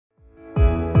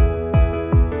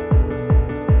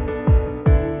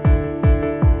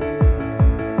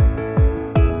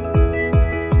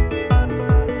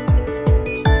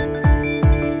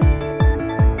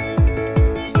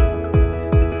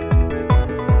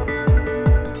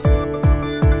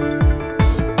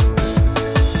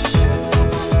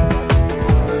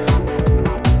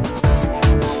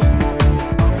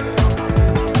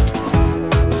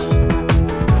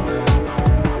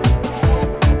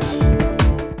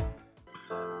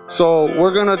So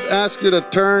we're going to ask you to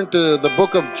turn to the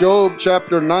book of Job,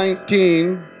 chapter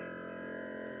 19.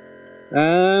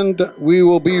 And we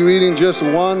will be reading just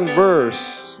one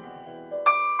verse.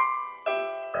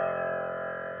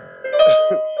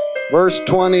 Verse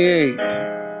 28.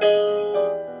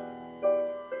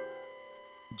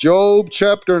 Job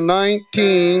chapter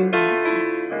 19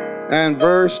 and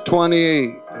verse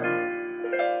 28.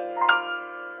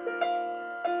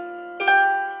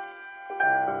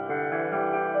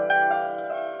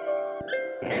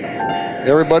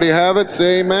 Everybody have it?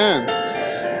 Say amen.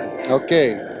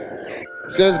 Okay.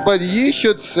 It says, but ye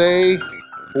should say,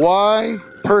 why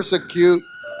persecute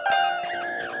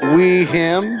we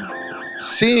him,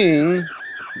 seeing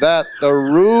that the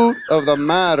root of the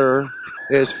matter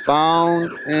is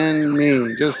found in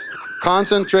me. Just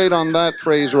concentrate on that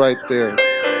phrase right there.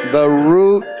 The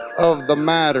root of the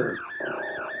matter.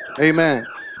 Amen.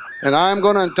 And I'm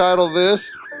going to entitle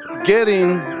this,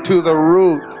 Getting to the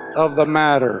Root of the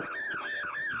Matter.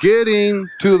 Getting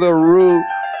to the root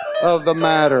of the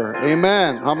matter.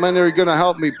 Amen. How many are going to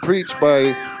help me preach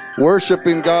by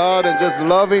worshiping God and just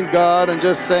loving God and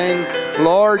just saying,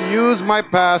 Lord, use my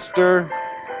pastor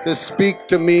to speak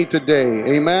to me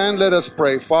today. Amen. Let us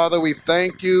pray. Father, we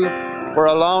thank you for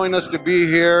allowing us to be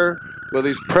here with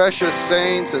these precious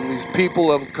saints, and these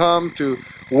people have come to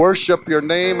worship your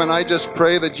name. And I just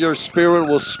pray that your Spirit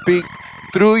will speak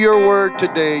through your word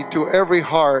today to every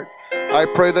heart. I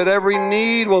pray that every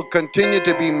need will continue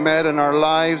to be met in our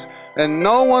lives, and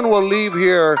no one will leave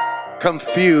here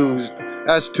confused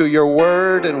as to your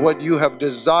word and what you have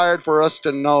desired for us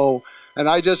to know. And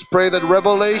I just pray that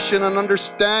revelation and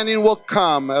understanding will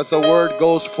come as the word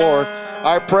goes forth.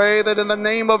 I pray that in the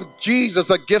name of Jesus,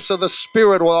 the gifts of the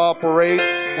Spirit will operate,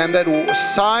 and that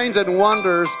signs and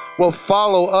wonders will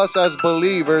follow us as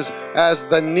believers as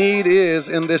the need is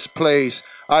in this place.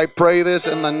 I pray this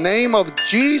in the name of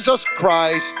Jesus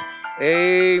Christ.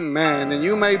 Amen. And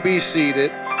you may be seated.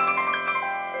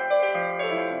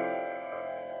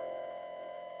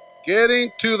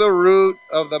 Getting to the root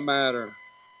of the matter.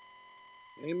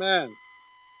 Amen.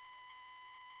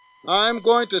 I'm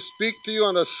going to speak to you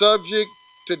on a subject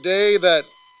today that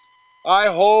I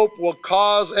hope will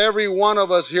cause every one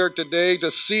of us here today to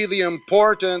see the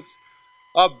importance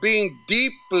of being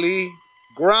deeply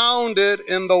grounded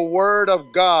in the Word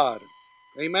of God.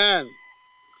 Amen.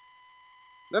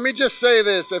 Let me just say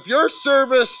this. If your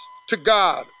service to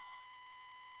God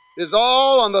is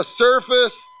all on the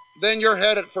surface, then you're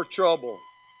headed for trouble.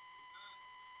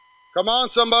 Come on,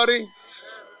 somebody.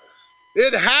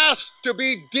 It has to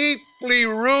be deeply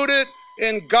rooted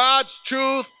in God's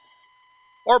truth,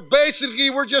 or basically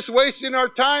we're just wasting our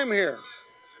time here.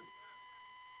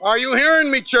 Are you hearing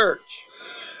me, church?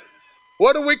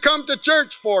 What do we come to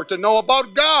church for? To know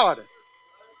about God.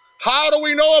 How do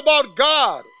we know about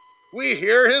God? We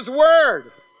hear His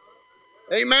word.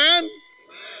 Amen?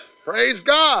 Praise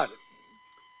God.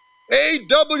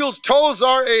 A.W. Tozer,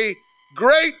 a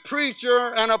great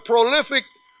preacher and a prolific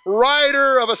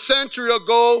writer of a century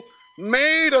ago,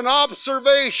 made an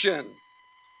observation.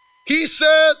 He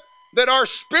said that our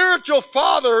spiritual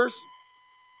fathers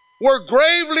were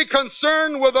gravely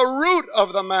concerned with the root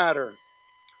of the matter,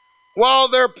 while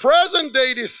their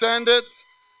present-day descendants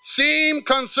seem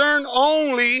concerned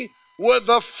only with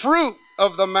the fruit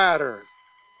of the matter.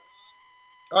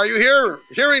 Are you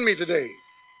hearing me today?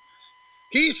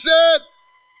 He said,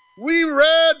 we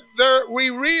read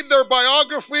their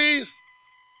biographies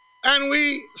and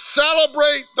we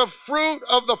celebrate the fruit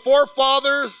of the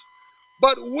forefathers,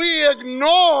 but we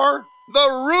ignore the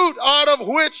root out of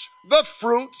which the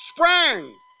fruit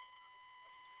sprang.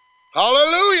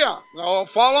 Hallelujah. Now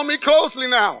follow me closely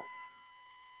now.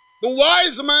 The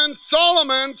wise man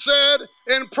Solomon said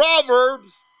in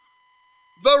Proverbs,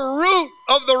 the root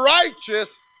of the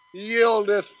righteous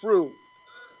yieldeth fruit.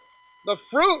 The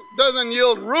fruit doesn't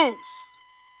yield roots.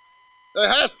 There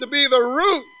has to be the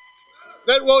root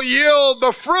that will yield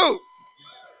the fruit.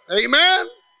 Amen?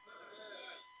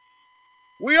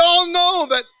 We all know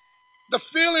that the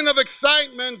feeling of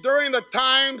excitement during the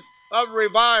times of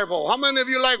revival. How many of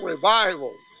you like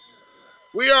revivals?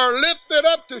 We are lifted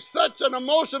up to such an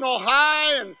emotional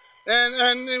high,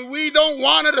 and we don't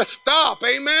want it to stop.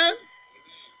 Amen?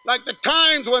 Like the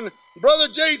times when Brother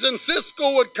Jason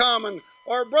Cisco would come,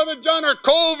 or Brother John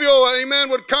Arcovio, amen,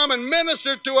 would come and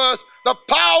minister to us. The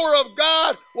power of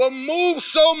God will move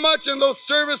so much in those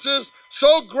services,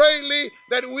 so greatly,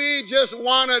 that we just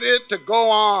wanted it to go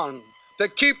on, to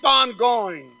keep on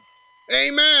going.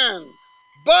 Amen.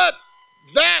 But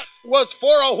that was for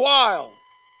a while.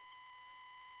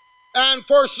 And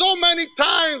for so many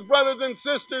times, brothers and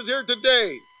sisters here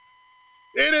today,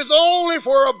 It is only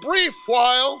for a brief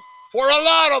while for a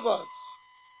lot of us.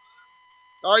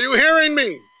 Are you hearing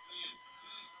me?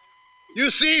 You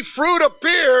see, fruit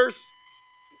appears,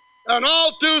 and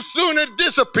all too soon it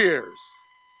disappears.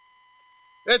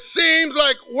 It seems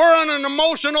like we're on an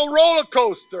emotional roller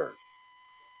coaster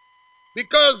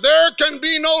because there can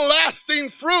be no lasting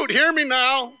fruit. Hear me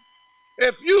now.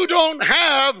 If you don't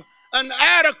have an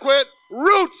adequate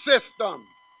root system,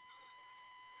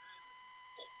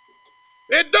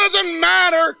 it doesn't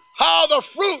matter how the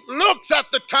fruit looks at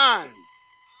the time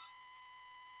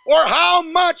or how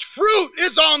much fruit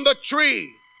is on the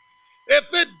tree. If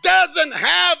it doesn't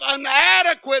have an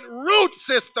adequate root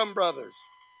system, brothers.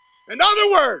 In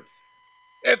other words,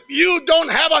 if you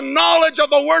don't have a knowledge of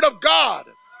the Word of God,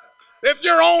 if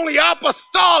you're only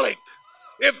apostolic,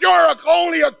 if you're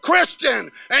only a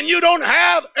Christian and you don't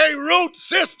have a root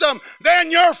system,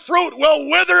 then your fruit will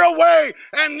wither away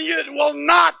and it will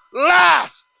not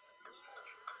last.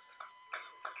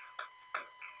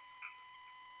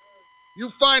 You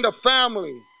find a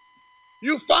family,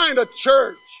 you find a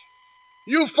church,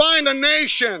 you find a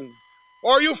nation,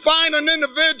 or you find an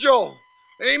individual,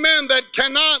 amen, that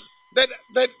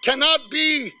cannot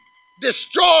be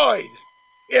destroyed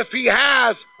if he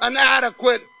has an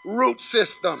adequate root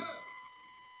system.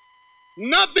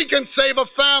 Nothing can save a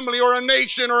family or a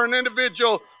nation or an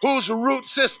individual whose root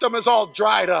system is all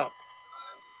dried up.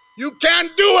 You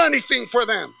can't do anything for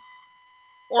them,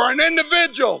 or an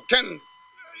individual can,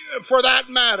 for that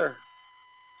matter.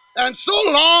 And so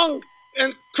long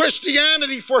in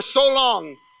Christianity, for so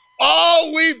long,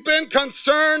 all we've been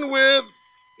concerned with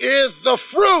is the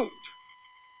fruit,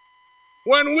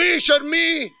 when we should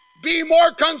be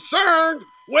more concerned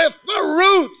with the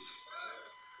roots.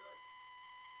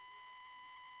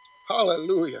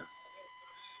 Hallelujah.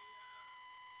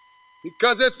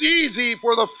 Because it's easy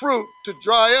for the fruit to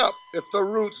dry up if the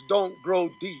roots don't grow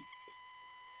deep.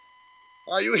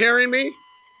 Are you hearing me?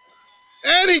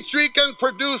 Any tree can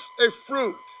produce a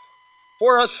fruit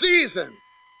for a season.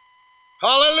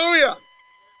 Hallelujah.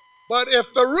 But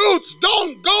if the roots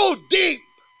don't go deep,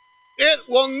 it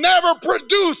will never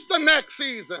produce the next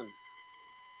season.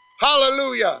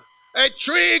 Hallelujah. A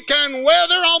tree can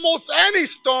weather almost any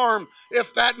storm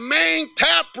if that main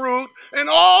taproot and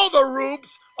all the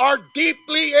roots are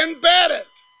deeply embedded.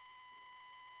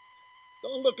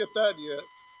 Don't look at that yet.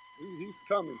 He's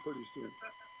coming pretty soon.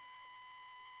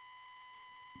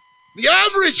 The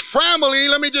average family,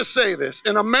 let me just say this,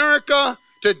 in America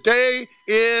today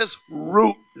is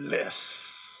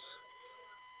rootless.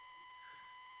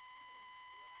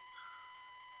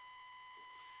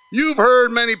 You've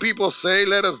heard many people say,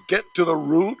 let us get to the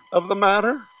root of the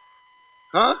matter.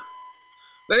 Huh?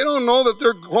 They don't know that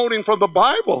they're quoting from the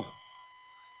Bible.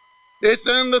 It's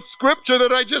in the scripture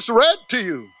that I just read to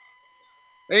you.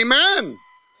 Amen.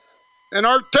 In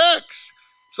our text.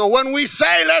 So when we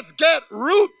say, let's get to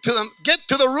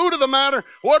the root of the matter,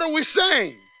 what are we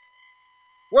saying?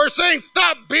 We're saying,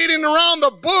 stop beating around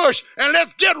the bush and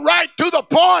let's get right to the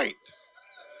point.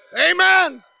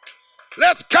 Amen.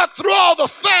 Let's cut through all the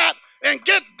fat and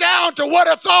get down to what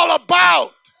it's all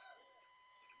about.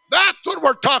 That's what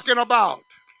we're talking about.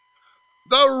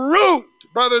 The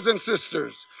root, brothers and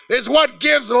sisters, is what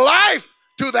gives life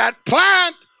to that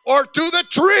plant or to the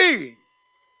tree.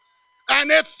 And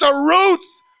it's the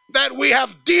roots that we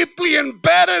have deeply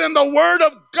embedded in the Word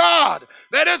of God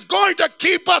that is going to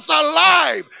keep us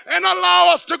alive and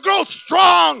allow us to grow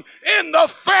strong in the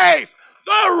faith.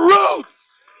 The roots.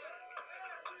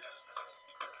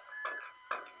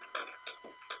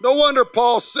 No wonder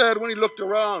Paul said when he looked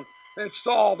around and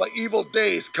saw the evil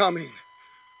days coming,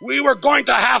 we were going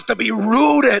to have to be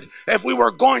rooted if we were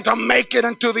going to make it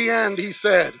into the end, he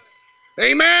said.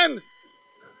 Amen?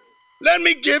 Let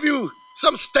me give you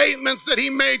some statements that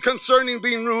he made concerning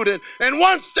being rooted. In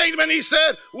one statement he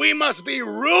said, we must be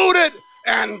rooted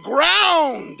and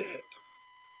grounded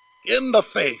in the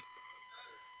faith.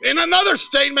 In another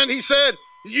statement he said,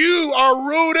 you are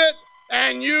rooted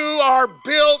and you are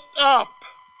built up.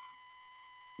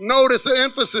 Notice the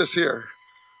emphasis here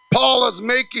Paul is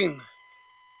making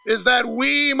is that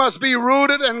we must be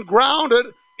rooted and grounded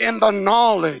in the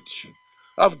knowledge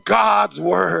of God's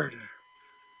word,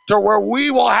 to where we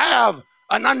will have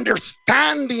an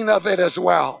understanding of it as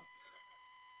well.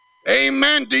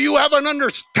 Amen. Do you have an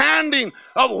understanding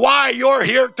of why you're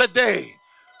here today?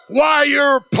 Why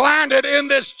you're planted in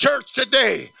this church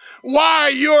today?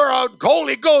 Why you're a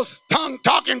Holy Ghost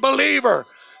tongue-talking believer?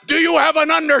 Do you have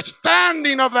an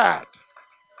understanding of that?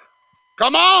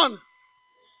 Come on.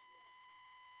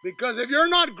 Because if you're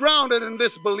not grounded in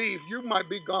this belief, you might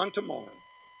be gone tomorrow.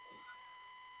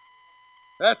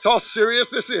 That's how serious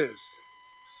this is.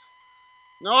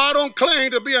 Now, I don't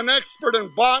claim to be an expert in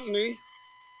botany.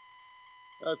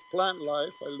 That's plant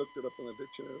life. I looked it up in the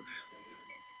dictionary.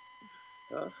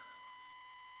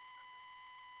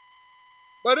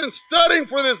 But in studying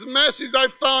for this message, I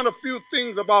found a few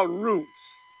things about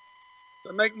roots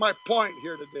to make my point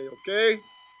here today, okay?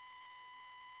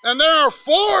 And there are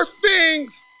 4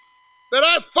 things that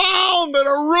I found that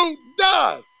a root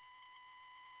does.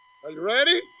 Are you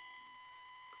ready?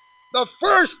 The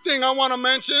first thing I want to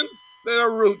mention that a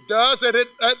root does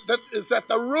is that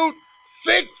the root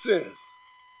fixes.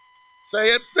 Say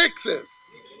it fixes.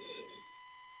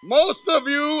 Most of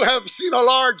you have seen a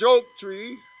large oak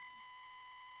tree.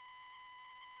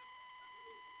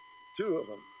 2 of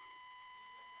them.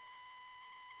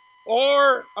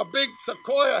 Or a big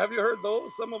sequoia. Have you heard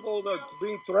those? Some of those are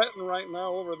being threatened right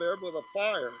now over there with a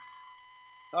fire.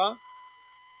 Huh?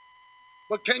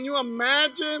 But can you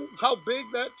imagine how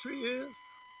big that tree is?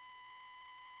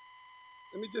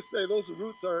 Let me just say those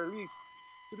roots are at least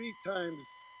 3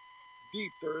 times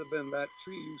deeper than that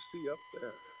tree you see up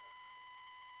there.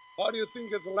 How do you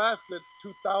think it's lasted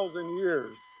 2,000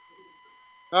 years?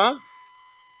 Huh?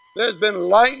 There's been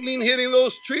lightning hitting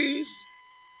those trees,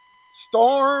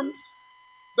 storms.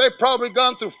 They've probably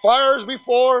gone through fires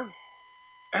before.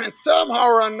 And somehow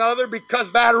or another,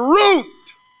 because that root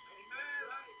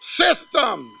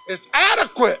system is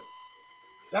adequate,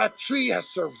 that tree has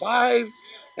survived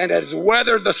and has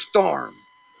weathered the storm.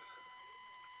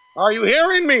 Are you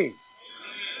hearing me?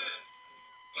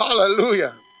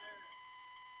 Hallelujah.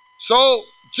 So,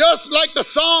 just like the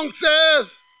song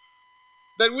says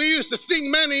that we used to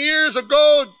sing many years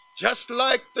ago, just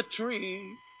like the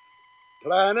tree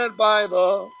planted by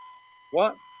the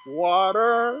what?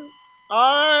 Water,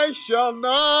 I shall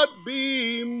not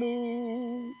be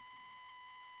moved.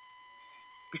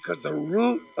 Because the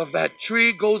root of that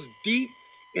tree goes deep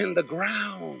in the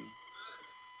ground.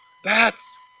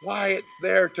 That's why it's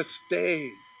there to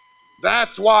stay.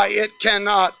 That's why it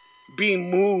cannot be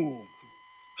moved.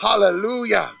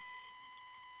 Hallelujah.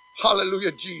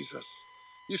 Hallelujah, Jesus.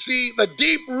 You see, the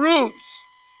deep roots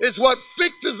is what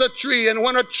fixes the tree. And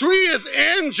when a tree is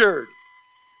injured,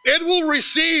 it will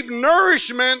receive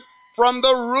nourishment from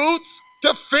the roots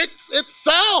to fix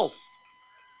itself.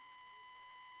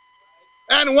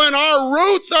 And when our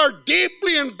roots are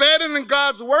deeply embedded in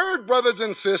God's word, brothers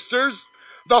and sisters,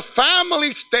 the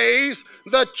family stays,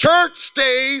 the church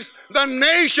stays, the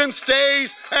nation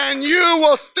stays, and you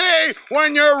will stay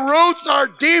when your roots are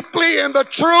deeply in the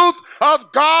truth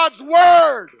of God's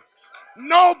word.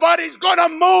 Nobody's going to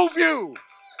move you.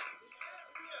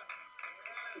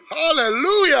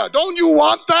 Hallelujah. Don't you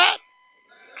want that?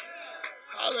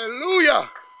 Hallelujah.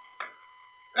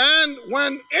 And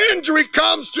when injury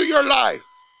comes to your life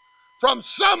from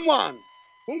someone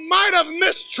who might have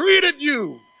mistreated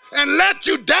you and let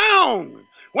you down,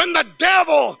 when the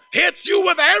devil hits you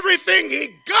with everything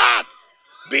he got,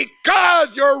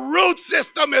 because your root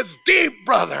system is deep,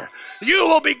 brother, you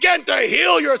will begin to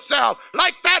heal yourself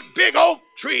like that big oak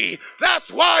tree.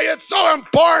 That's why it's so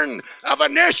important of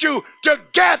an issue to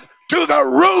get to the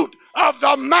root of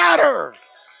the matter.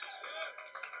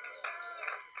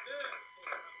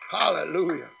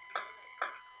 Hallelujah.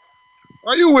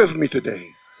 Are you with me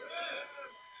today?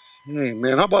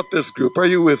 Amen. How about this group? Are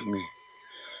you with me?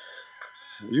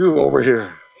 You over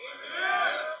here.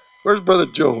 Where's Brother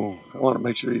Joe? I want to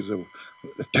make sure he's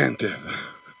attentive.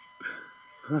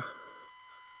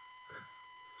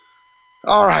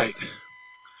 All right.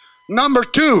 Number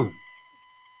 2.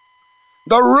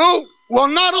 The root will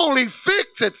not only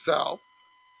fix itself,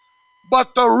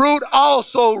 but the root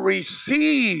also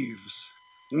receives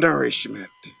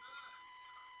nourishment.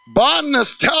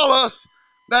 Botanists tell us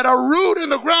that a root in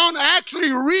the ground actually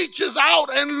reaches out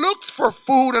and looks for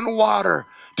food and water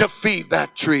to feed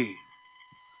that tree.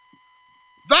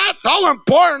 That's how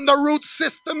important the root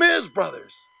system is,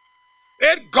 brothers.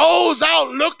 It goes out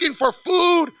looking for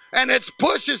food and it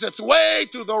pushes its way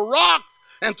through the rocks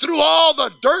and through all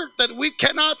the dirt that we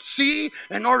cannot see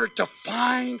in order to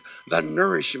find the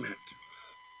nourishment.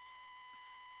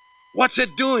 What's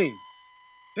it doing?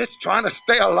 It's trying to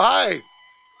stay alive.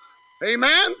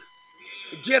 Amen?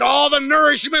 Get all the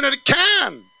nourishment it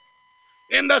can.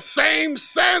 In the same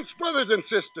sense, brothers and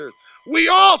sisters, we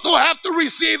also have to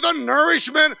receive the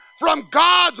nourishment from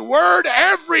God's word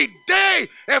every day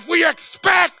if we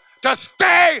expect to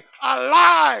stay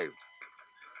alive.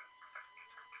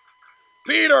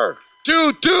 Peter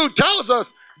 2:2 tells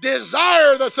us,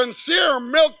 desire the sincere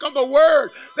milk of the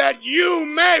word that you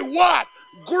may what?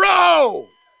 Grow.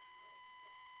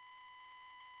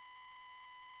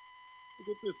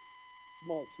 Look at this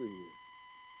small tree here.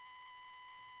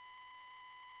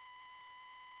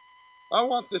 I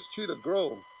want this tree to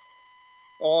grow.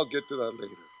 Oh, I'll get to that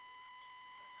later.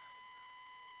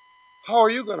 How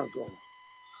are you going to grow?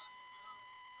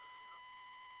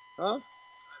 Huh?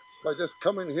 By just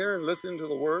coming here and listening to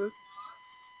the word?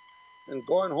 And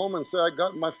going home and say, I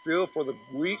got my fill for the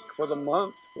week, for the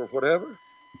month, for whatever?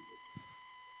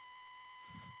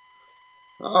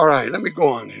 All right, let me go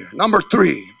on here. Number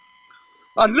 3.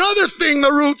 Another thing the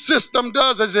root system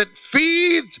does is it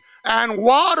feeds and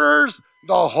waters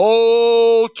the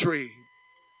whole tree.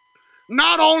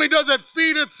 Not only does it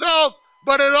feed itself,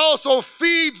 but it also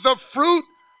feeds the fruit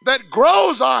that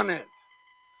grows on it.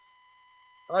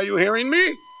 Are you hearing me?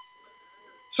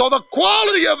 So the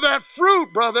quality of that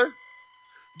fruit, brother,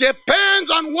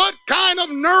 depends on what kind of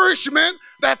nourishment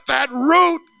that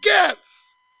root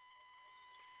gets.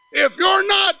 If you're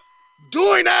not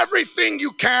doing everything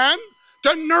you can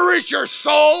to nourish your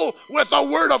soul with the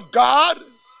word of God,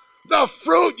 the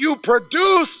fruit you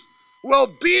produce will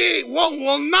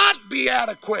not be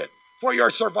adequate for your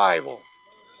survival.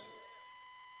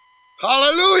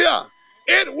 Hallelujah.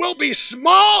 It will be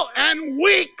small and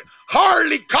weak,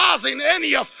 hardly causing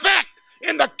any effect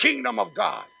in the kingdom of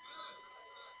God.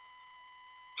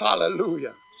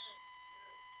 Hallelujah.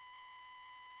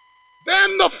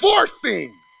 Then the 4th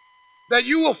thing that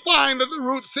you will find that the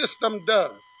root system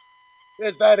does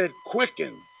is that it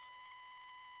quickens.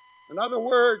 In other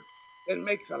words, it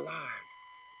makes alive,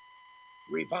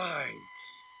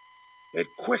 revives,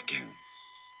 it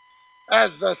quickens.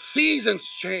 As the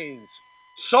seasons change,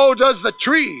 so does the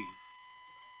tree.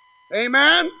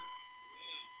 Amen?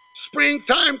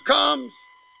 Springtime comes,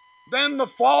 then the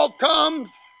fall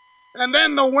comes, and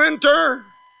then the winter,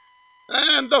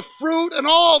 and the fruit and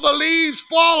all the leaves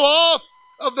fall off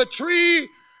of the tree,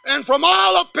 and from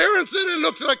all appearances, it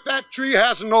looks like that tree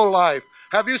has no life.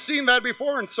 Have you seen that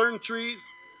before in certain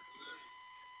trees?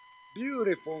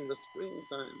 Beautiful in the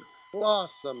springtime,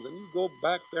 blossoms, and you go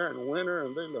back there in winter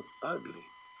and they look ugly.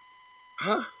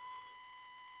 Huh?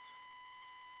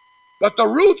 But the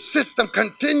root system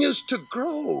continues to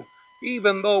grow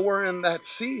even though we're in that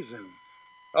season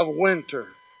of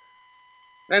winter.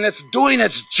 And it's doing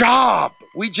its job.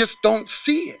 We just don't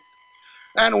see it.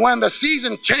 And when the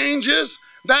season changes,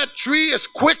 that tree is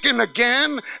quickened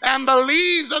again, and the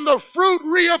leaves and the fruit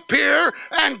reappear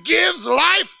and gives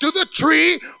life to the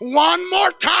tree one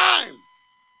more time.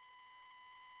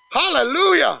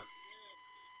 Hallelujah.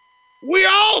 We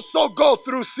also go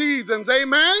through seasons.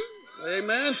 Amen?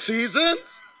 Amen.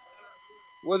 Seasons.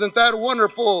 Wasn't that a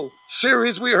wonderful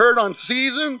series we heard on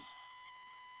seasons?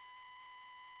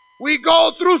 We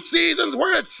go through seasons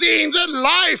where it seems that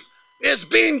life is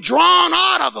being drawn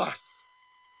out of us.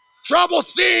 Trouble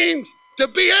seems to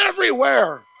be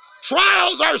everywhere.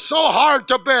 Trials are so hard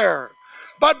to bear.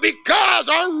 But because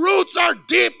our roots are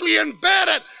deeply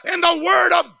embedded in the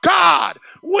Word of God,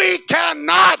 we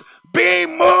cannot be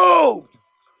moved.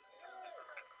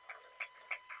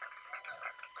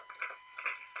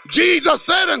 Jesus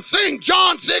said in St.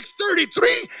 John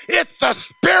 6:33, it's the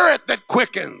Spirit that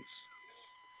quickens.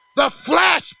 The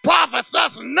flesh profits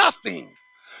us nothing.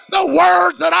 The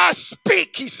words that I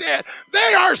speak, he said,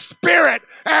 they are spirit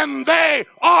and they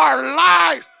are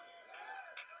life.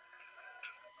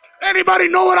 Anybody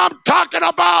know what I'm talking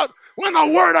about? When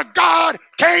the word of God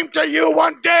came to you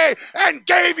one day and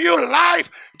gave you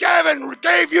life,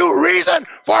 gave you reason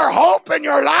for hope in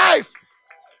your life.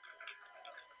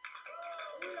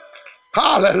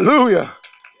 Hallelujah.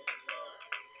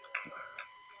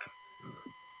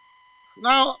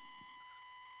 Now,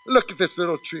 look at this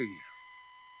little tree.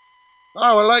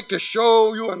 I would like to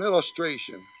show you an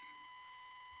illustration.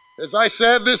 As I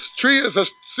said, this tree is a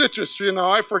citrus tree. Now,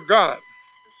 I forgot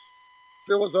if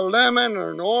it was a lemon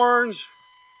or an orange.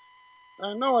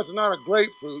 I know it's not a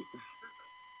grapefruit.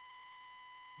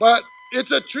 But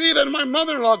it's a tree that my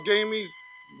mother-in-law gave me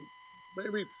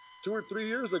maybe 2 or 3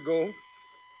 years ago.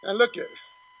 And look at it.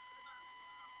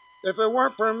 If it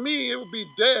weren't for me, it would be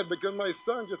dead because my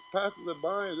son just passes it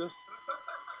by and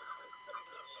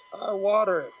I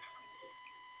water it.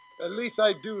 At least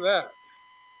I do that.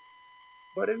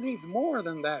 But it needs more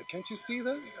than that. Can't you see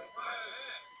that?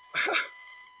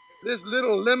 This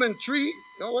little lemon tree.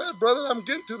 Go ahead, brother. I'm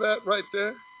getting to that right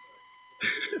there.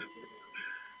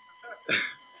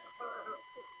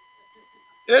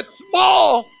 It's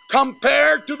small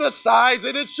compared to the size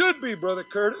that it should be, Brother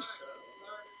Curtis.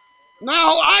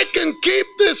 Now, I can keep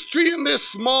this tree in this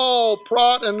small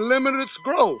plot and limit its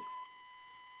growth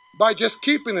by just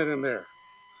keeping it in there.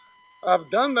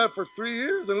 I've done that for 3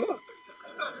 years, and look.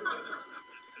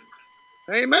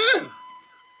 Amen.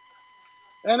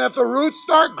 And if the roots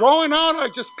start growing out, I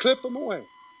just clip them away.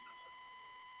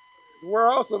 Where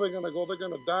else are they going to go? They're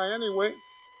going to die anyway.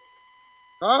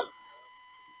 Huh?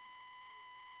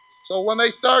 So when they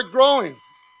start growing,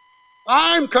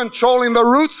 I'm controlling the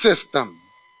root system.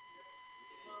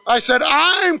 I said,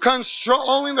 I'm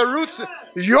controlling the root system.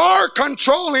 You're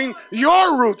controlling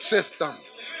your root system.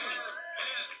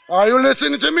 Are you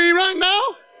listening to me right now?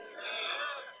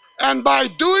 And by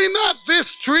doing that,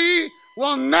 this tree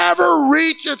will never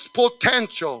reach its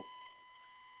potential.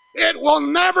 It will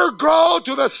never grow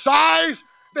to the size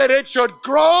that it should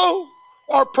grow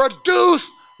or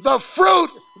produce the fruit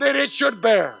that it should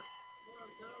bear.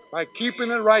 By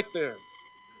keeping it right there.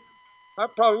 I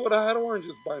probably would have had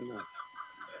oranges by now.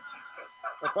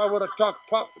 If I would have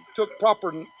took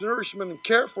proper nourishment and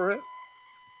care for it.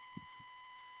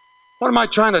 What am I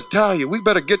trying to tell you? We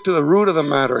better get to the root of the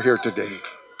matter here today.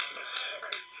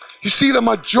 You see, the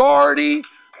majority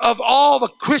of all the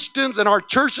Christians in our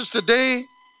churches today,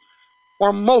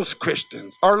 or most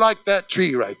Christians, are like that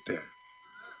tree right there.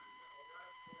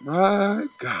 My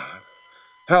God,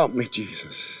 help me,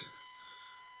 Jesus.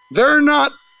 They're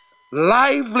not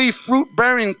lively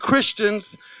fruit-bearing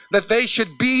Christians that they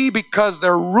should be because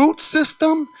their root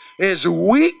system is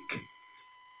weak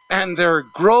and their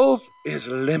growth is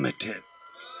limited.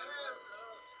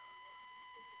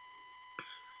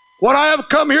 What I have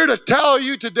come here to tell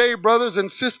you today, brothers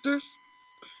and sisters,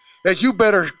 is you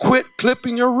better quit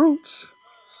clipping your roots.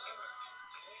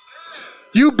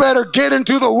 You better get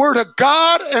into the Word of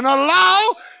God and allow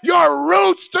your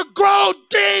roots to grow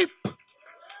deep.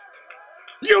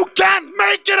 You can't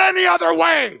make it any other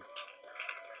way.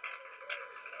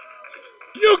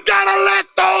 You gotta let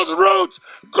those roots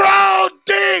grow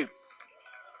deep.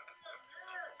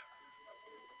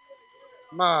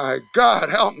 My God,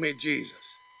 help me,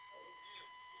 Jesus.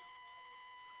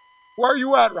 Where are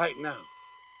you at right now?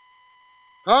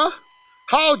 Huh?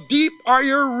 How deep are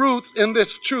your roots in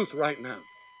this truth right now?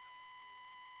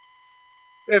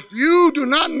 If you do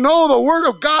not know the Word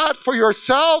of God for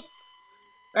yourself,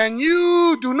 and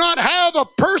you do not have a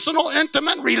personal,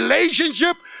 intimate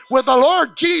relationship with the Lord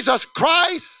Jesus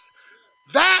Christ,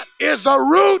 that is the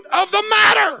root of the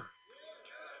matter.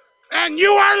 And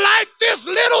you are like this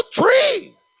little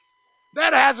tree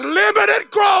that has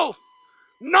limited growth,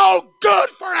 no good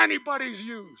for anybody's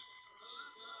use.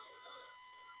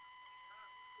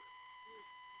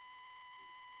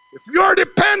 If you're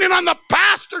depending on the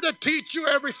pastor to teach you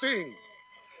everything,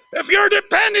 if you're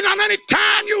depending on any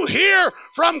time you hear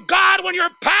from God when your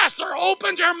pastor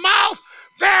opens your mouth,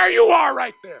 there you are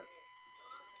right there.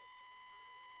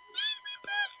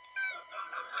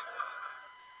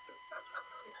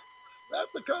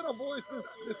 That's the kind of voice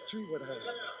this tree would have.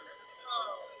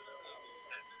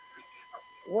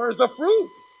 Where's the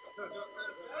fruit?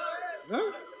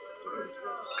 Huh?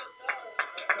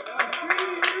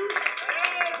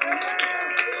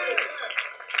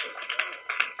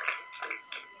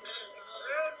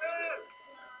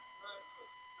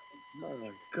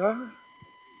 My God.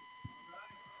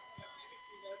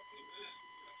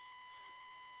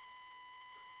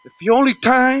 If the only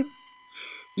time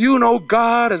you know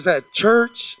God is at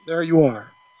church, there you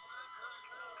are.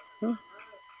 Huh?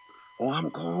 Oh, I'm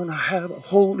going to have a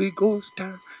Holy Ghost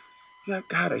time. You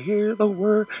got to hear the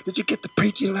word. Did you get the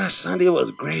preaching last Sunday? It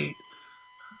was great.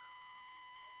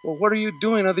 Well, what are you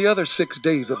doing of the other 6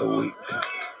 days of the week?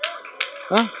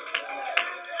 Huh?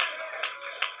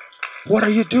 What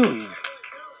are you doing?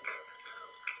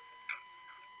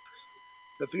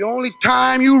 If the only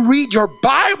time you read your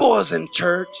Bible is in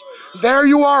church, there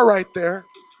you are right there.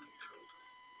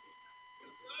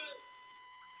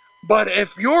 But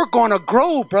if you're going to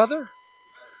grow, brother,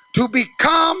 to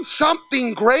become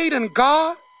something great in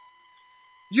God,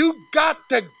 you got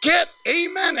to get,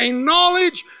 amen, a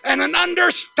knowledge and an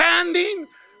understanding,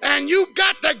 and you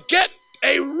got to get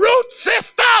a root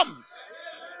system.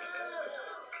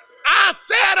 I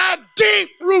said a deep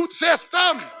root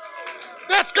system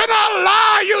that's going to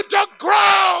allow you to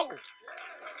grow.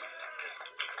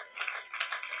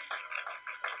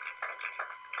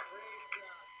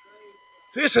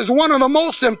 This is one of the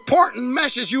most important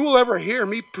messages you will ever hear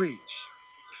me preach.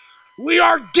 We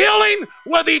are dealing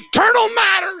with eternal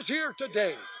matters here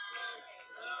today.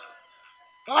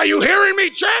 Are you hearing me,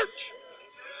 church?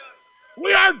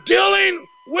 We are dealing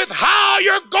with how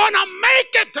you're going to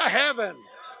make it to heaven.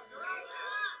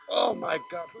 Oh, my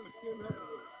God.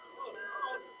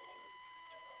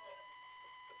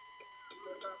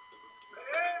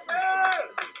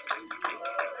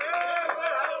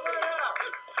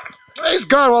 Praise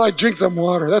God while I drink some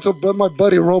water. That's what my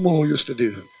buddy Romulo used to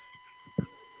do.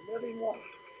 Living water.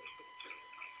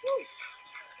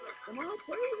 Come on,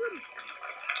 praise him.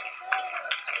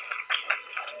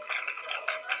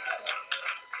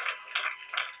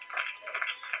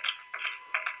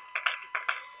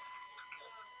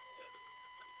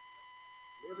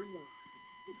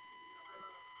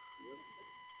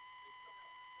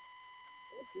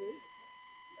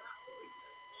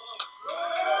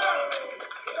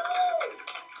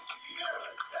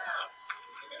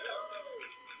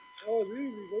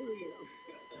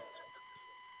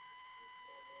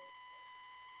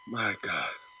 My God.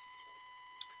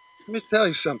 Let me tell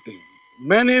you something.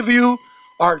 Many of you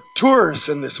are tourists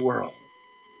in this world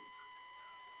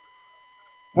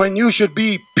when you should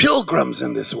be pilgrims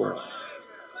in this world.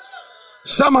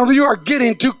 Some of you are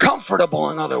getting too comfortable,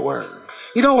 in other words.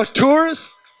 You know what,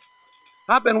 tourists?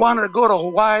 I've been wanting to go to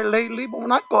Hawaii lately, but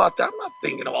when I go out there, I'm not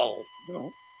thinking of all,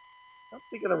 I'm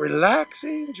thinking of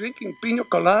relaxing, drinking pina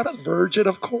coladas, virgin,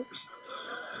 of course.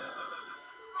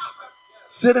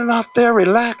 Sitting out there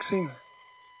relaxing.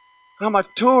 I'm a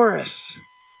tourist.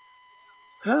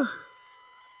 Huh?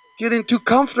 Getting too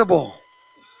comfortable.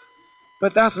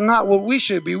 But that's not what we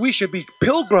should be. We should be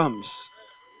pilgrims.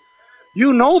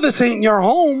 You know this ain't your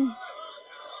home.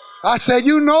 I said,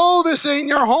 you know this ain't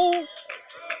your home.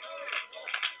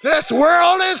 This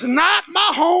world is not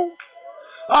my home.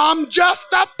 I'm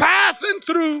just a passing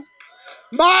through.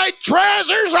 My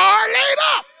treasures are laid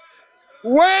up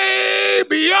way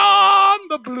beyond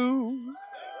the blue.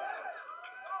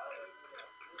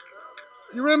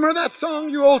 You remember that song,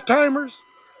 you old timers?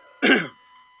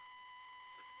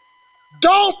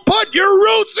 Don't put your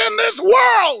roots in this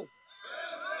world.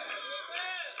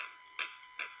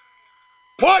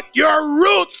 Put your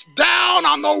roots down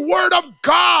on the Word of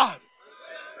God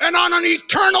and on an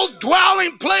eternal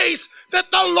dwelling place that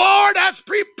the Lord has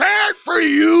prepared for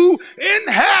you in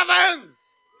heaven.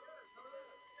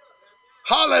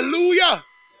 Hallelujah.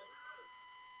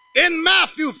 In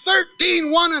Matthew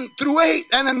 13, 1 and through 8,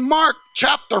 and in Mark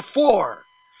chapter 4,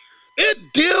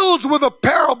 it deals with a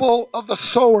parable of the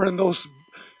sower in those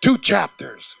two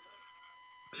chapters.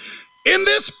 In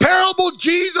this parable,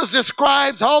 Jesus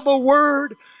describes how the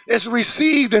word is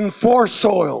received in four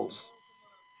soils.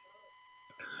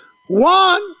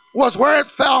 One was where it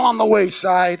fell on the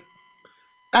wayside,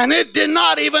 and it did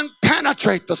not even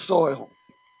penetrate the soil.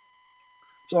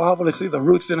 So obviously the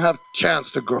roots didn't have a chance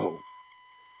to grow.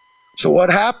 So what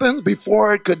happened?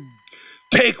 Before it could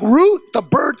take root, the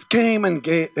birds came and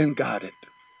got it,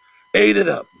 ate it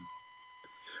up.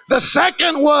 The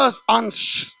second was on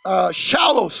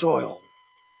shallow soil.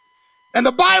 And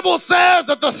the Bible says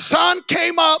that the sun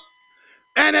came up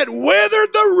and it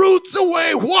withered the roots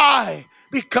away. Why?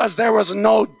 Because there was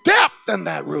no depth in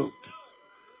that root.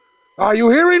 Are you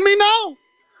hearing me now?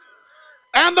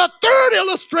 And the third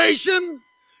illustration,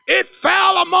 it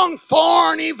fell among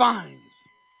thorny vines.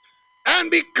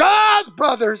 And because,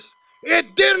 brothers,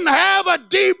 it didn't have a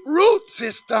deep root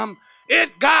system,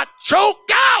 it got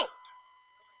choked out.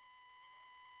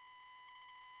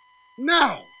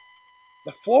 Now,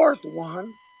 the fourth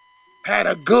one had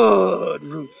a good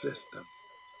root system.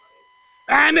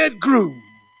 And it grew.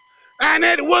 And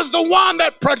it was the one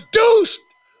that produced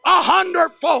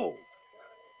 100-fold.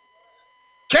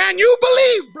 Can you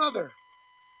believe, brother,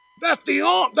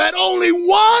 that only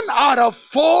 1 out of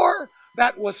 4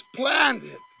 that was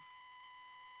planted,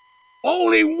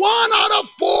 only 1 out of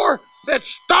 4 that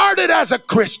started as a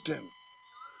Christian,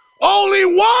 only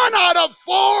 1 out of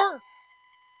 4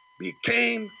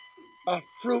 became a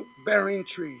fruit-bearing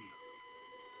tree?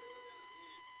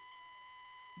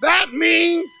 That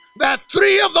means that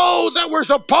 3 of those that were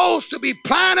supposed to be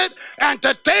planted and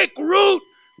to take root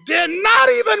did not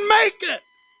even make it.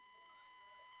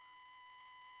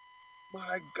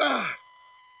 My God.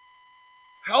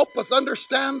 Help us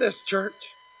understand this,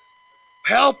 church.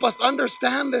 Help us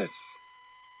understand this.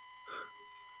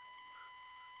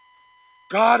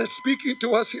 God is speaking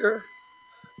to us here.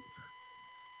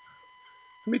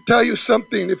 Let me tell you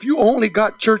something. If you only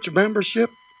got church membership,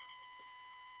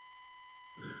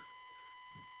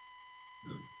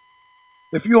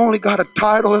 if you only got a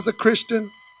title as a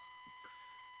Christian,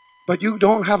 but you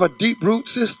don't have a deep root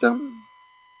system,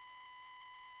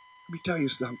 let me tell you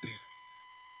something.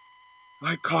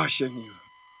 I caution you.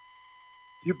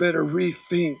 You better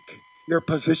rethink your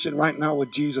position right now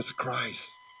with Jesus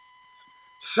Christ.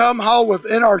 Somehow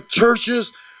within our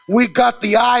churches, we got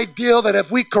the idea that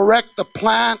if we correct the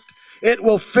plant, it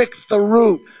will fix the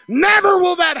root. Never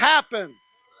will that happen.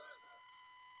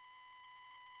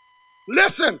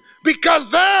 Listen, because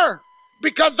the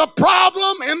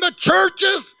problem in the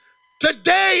churches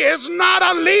today is not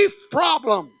a leaf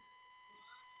problem.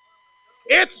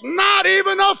 It's not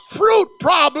even a fruit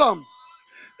problem.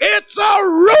 It's a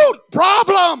root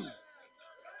problem.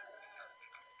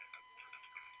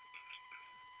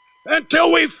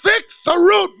 Until we fix the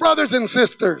root, brothers and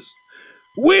sisters,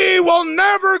 we will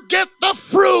never get the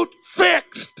fruit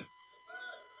fixed.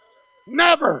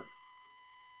 Never.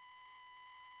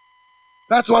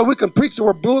 That's why we can preach till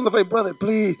we're blue in the face. Brother,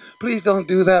 please don't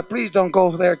do that. Please don't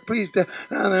go there. Please don't.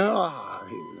 I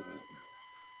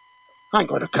ain't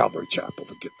going to Calvary Chapel.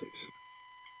 Forget this.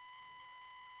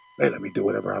 They let me do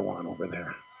whatever I want over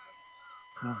there.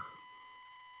 Huh?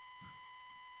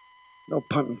 No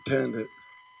pun intended.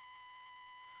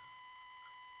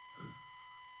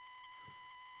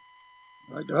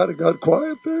 My God, it got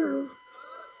quiet there.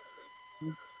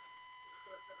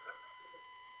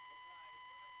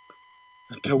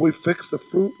 Until we fix the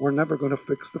fruit, we're never going to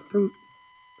fix the fruit.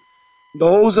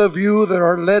 Those of you that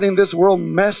are letting this world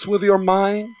mess with your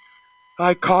mind,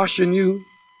 I caution you.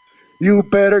 You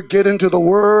better get into the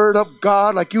Word of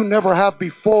God like you never have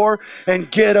before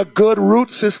and get a good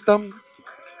root system.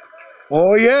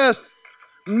 Oh yes,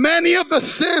 many of the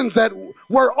sins that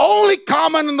were only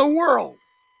common in the world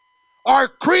are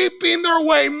creeping their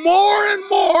way more and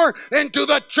more into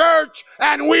the church,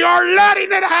 and we are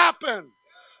letting it happen.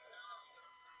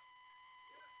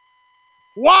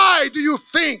 Why do you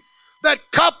think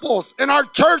that couples in our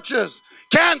churches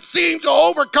can't seem to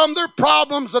overcome their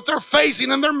problems that they're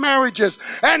facing in their marriages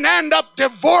and end up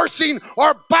divorcing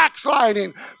or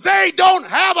backsliding? They don't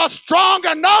have a strong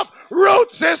enough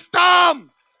root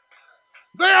system.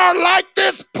 They are like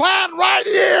this plant right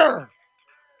here.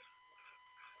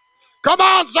 Come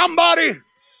on, somebody.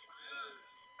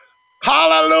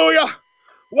 Hallelujah.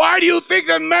 Why do you think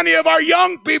that many of our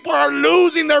young people are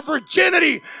losing their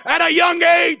virginity at a young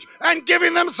age and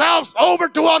giving themselves over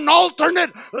to an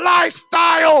alternate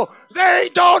lifestyle? They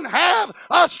don't have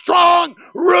a strong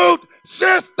root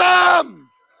system.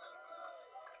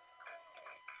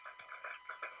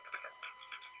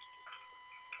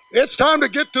 It's time to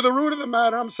get to the root of the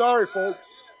matter. I'm sorry,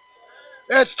 folks.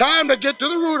 It's time to get to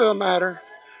the root of the matter.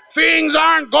 Things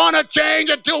aren't going to change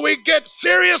until we get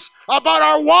serious about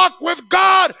our walk with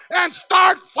God and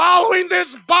start following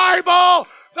this Bible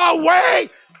the way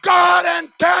God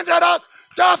intended us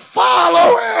to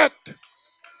follow it.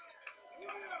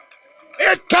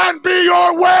 It can't be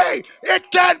your way. It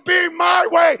can't be my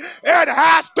way. It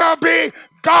has to be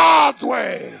God's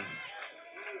way.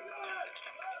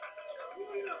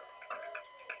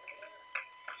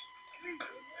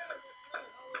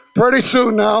 Pretty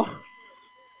soon now,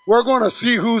 we're going to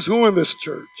see who's who in this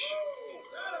church.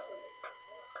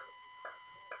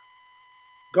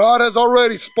 God has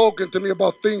already spoken to me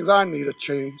about things I need to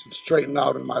change and straighten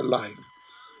out in my life.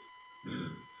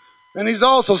 And He's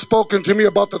also spoken to me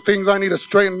about the things I need to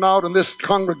straighten out in this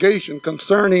congregation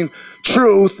concerning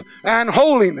truth and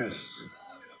holiness.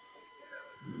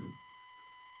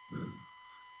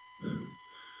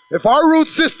 If our root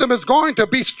system is going to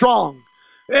be strong,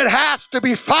 it has to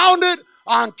be founded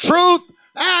on truth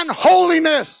and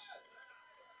holiness.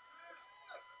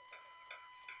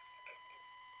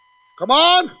 Come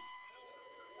on.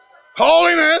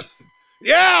 Holiness.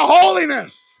 Yeah,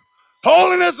 holiness.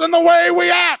 Holiness in the way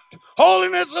we act.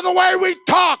 Holiness in the way we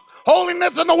talk.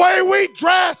 Holiness in the way we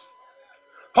dress.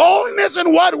 Holiness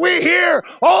in what we hear.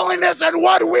 Holiness in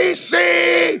what we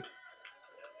see.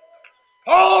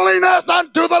 Holiness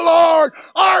unto the Lord.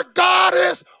 Our God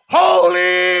is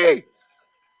holy.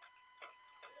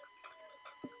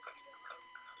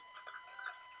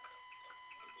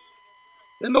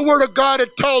 In the Word of God,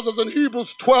 it tells us in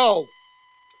Hebrews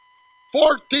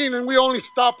 12:14, and we only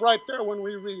stop right there when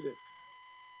we read it.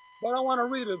 But I want to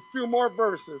read a few more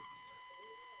verses.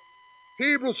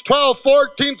 Hebrews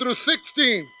 12:14 through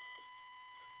 16.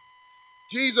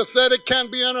 Jesus said it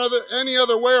can't be any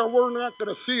other way or we're not going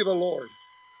to see the Lord.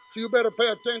 So you better pay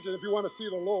attention if you want to see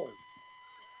the Lord.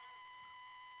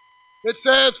 It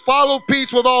says, follow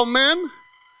peace with all men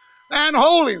and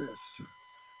holiness,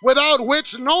 without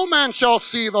which no man shall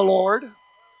see the Lord.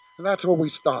 And that's where we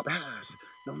stop. Yes,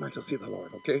 no man shall see the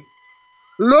Lord, okay?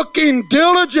 Looking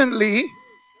diligently,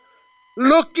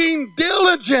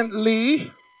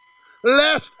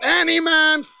 lest any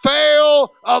man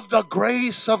fail of the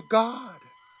grace of God.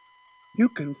 You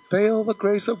can fail the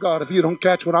grace of God if you don't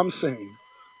catch what I'm saying.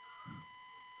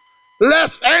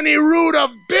 Lest any root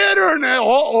of bitterness,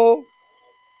 oh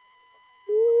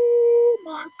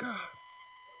my God,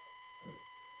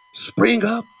 spring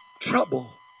up,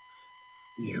 trouble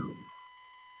you,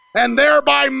 and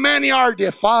thereby many are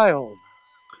defiled.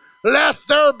 Lest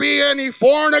there be any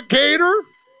fornicator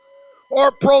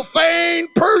or profane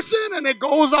person, and it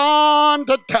goes on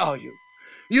to tell you.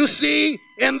 You see,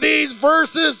 in these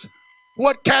verses,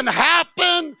 what can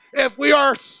happen if we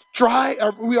are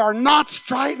not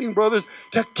striving, brothers,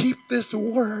 to keep this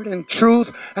word in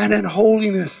truth and in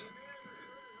holiness.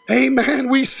 Amen.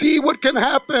 We see what can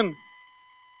happen.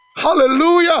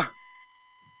 Hallelujah.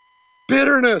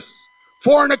 Bitterness,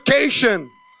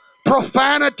 fornication,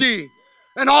 profanity,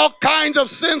 and all kinds of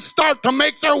sins start to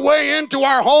make their way into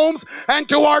our homes and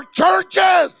to our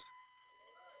churches.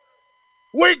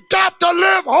 We got to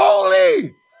live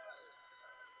holy,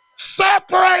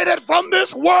 separated from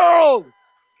this world.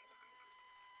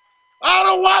 I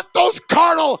don't want those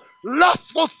carnal,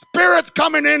 lustful spirits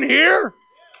coming in here.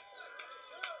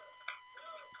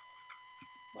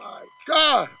 My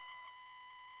God.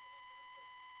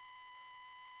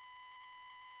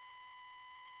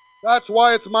 That's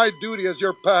why it's my duty as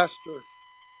your pastor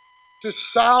to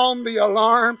sound the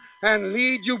alarm and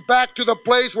lead you back to the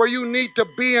place where you need to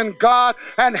be in God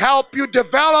and help you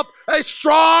develop a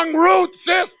strong root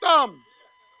system.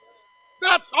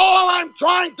 That's all I'm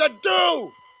trying to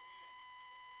do.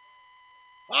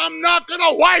 I'm not going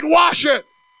to whitewash it.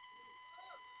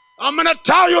 I'm going to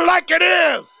tell you like it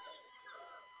is.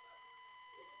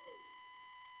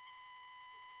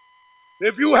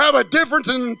 If you have a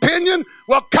difference in opinion,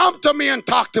 well, come to me and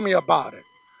talk to me about it.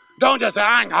 Don't just say,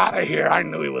 I'm out of here. I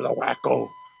knew he was a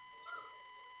wacko.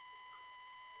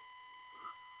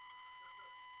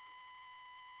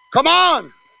 Come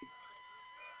on.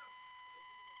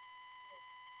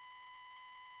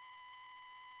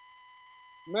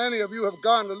 Many of you have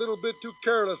gotten a little bit too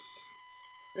careless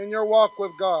in your walk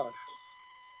with God,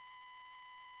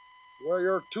 where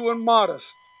you're too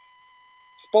immodest,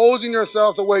 exposing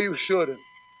yourselves the way you shouldn't,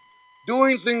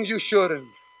 doing things you shouldn't.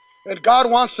 And God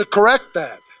wants to correct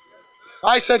that.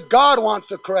 I said God wants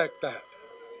to correct that.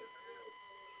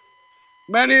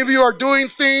 Many of you are doing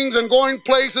things and going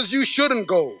places you shouldn't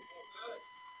go.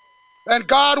 And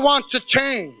God wants to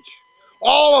change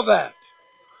all of that.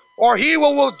 Or he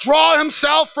will withdraw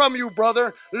himself from you,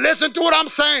 brother. Listen to what I'm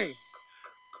saying.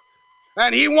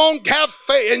 And he won't have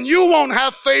faith, and you won't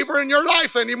have favor in your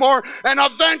life anymore. And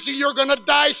eventually you're going to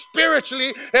die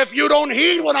spiritually if you don't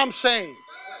heed what I'm saying.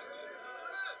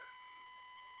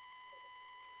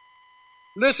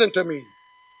 Listen to me.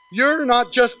 You're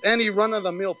not just any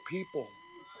run-of-the-mill people.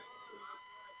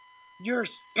 You're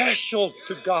special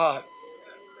to God.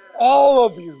 All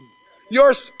of you.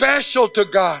 You're special to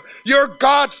God. You're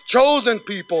God's chosen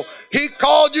people. He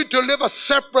called you to live a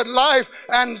separate life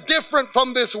and different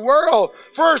from this world.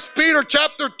 1 Peter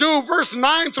chapter 2, verse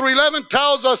 9 through 11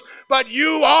 tells us, but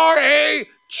you are a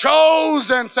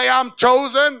chosen. Say, I'm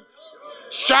chosen.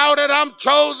 Shout it, I'm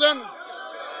chosen.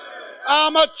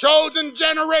 I'm a chosen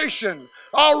generation,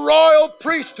 a royal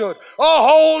priesthood, a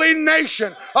holy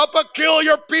nation, a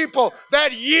peculiar people,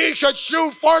 that ye should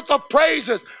shew forth the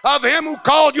praises of him who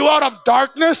called you out of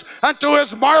darkness unto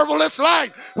his marvelous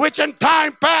light, which in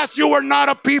time past you were not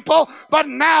a people, but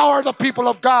now are the people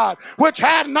of God, which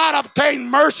had not obtained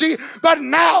mercy, but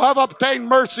now have obtained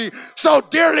mercy. So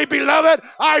dearly beloved,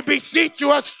 I beseech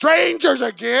you as strangers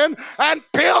again and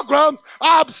pilgrims,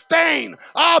 abstain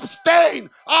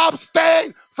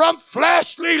from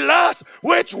fleshly lust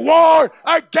which war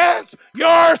against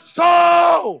your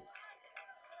soul.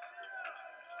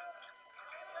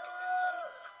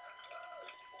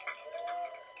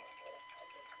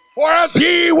 For as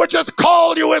he which has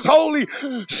called you is holy,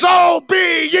 so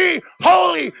be ye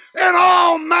holy in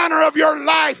all manner of your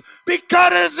life,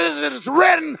 because it is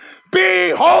written,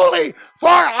 be holy, for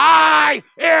I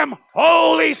am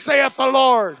holy, saith the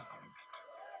Lord.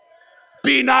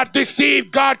 Be not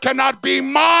deceived, God cannot be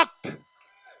mocked.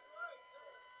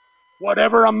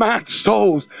 Whatever a man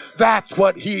sows, that's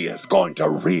what he is going to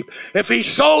reap. If he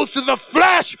sows to the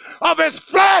flesh of his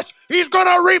flesh, he's going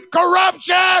to reap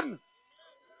corruption.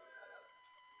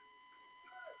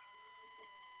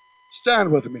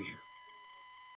 Stand with me.